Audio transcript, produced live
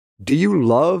Do you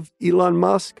love Elon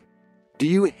Musk? Do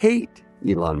you hate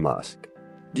Elon Musk?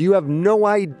 Do you have no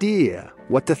idea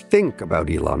what to think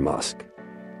about Elon Musk?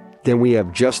 Then we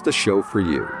have just the show for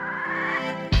you.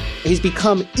 He's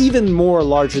become even more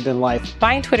larger than life.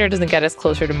 Buying Twitter doesn't get us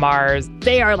closer to Mars.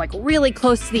 They are like really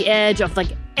close to the edge of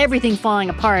like everything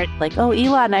falling apart. Like, oh,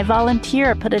 Elon, I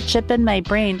volunteer. Put a chip in my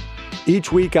brain.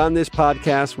 Each week on this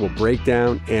podcast, we'll break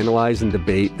down, analyze, and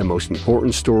debate the most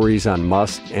important stories on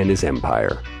Musk and his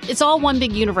empire. It's all one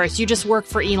big universe. You just work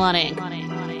for Elon Inc.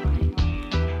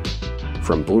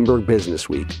 From Bloomberg Business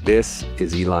Week, this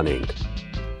is Elon Inc.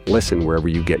 Listen wherever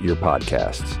you get your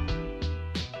podcasts.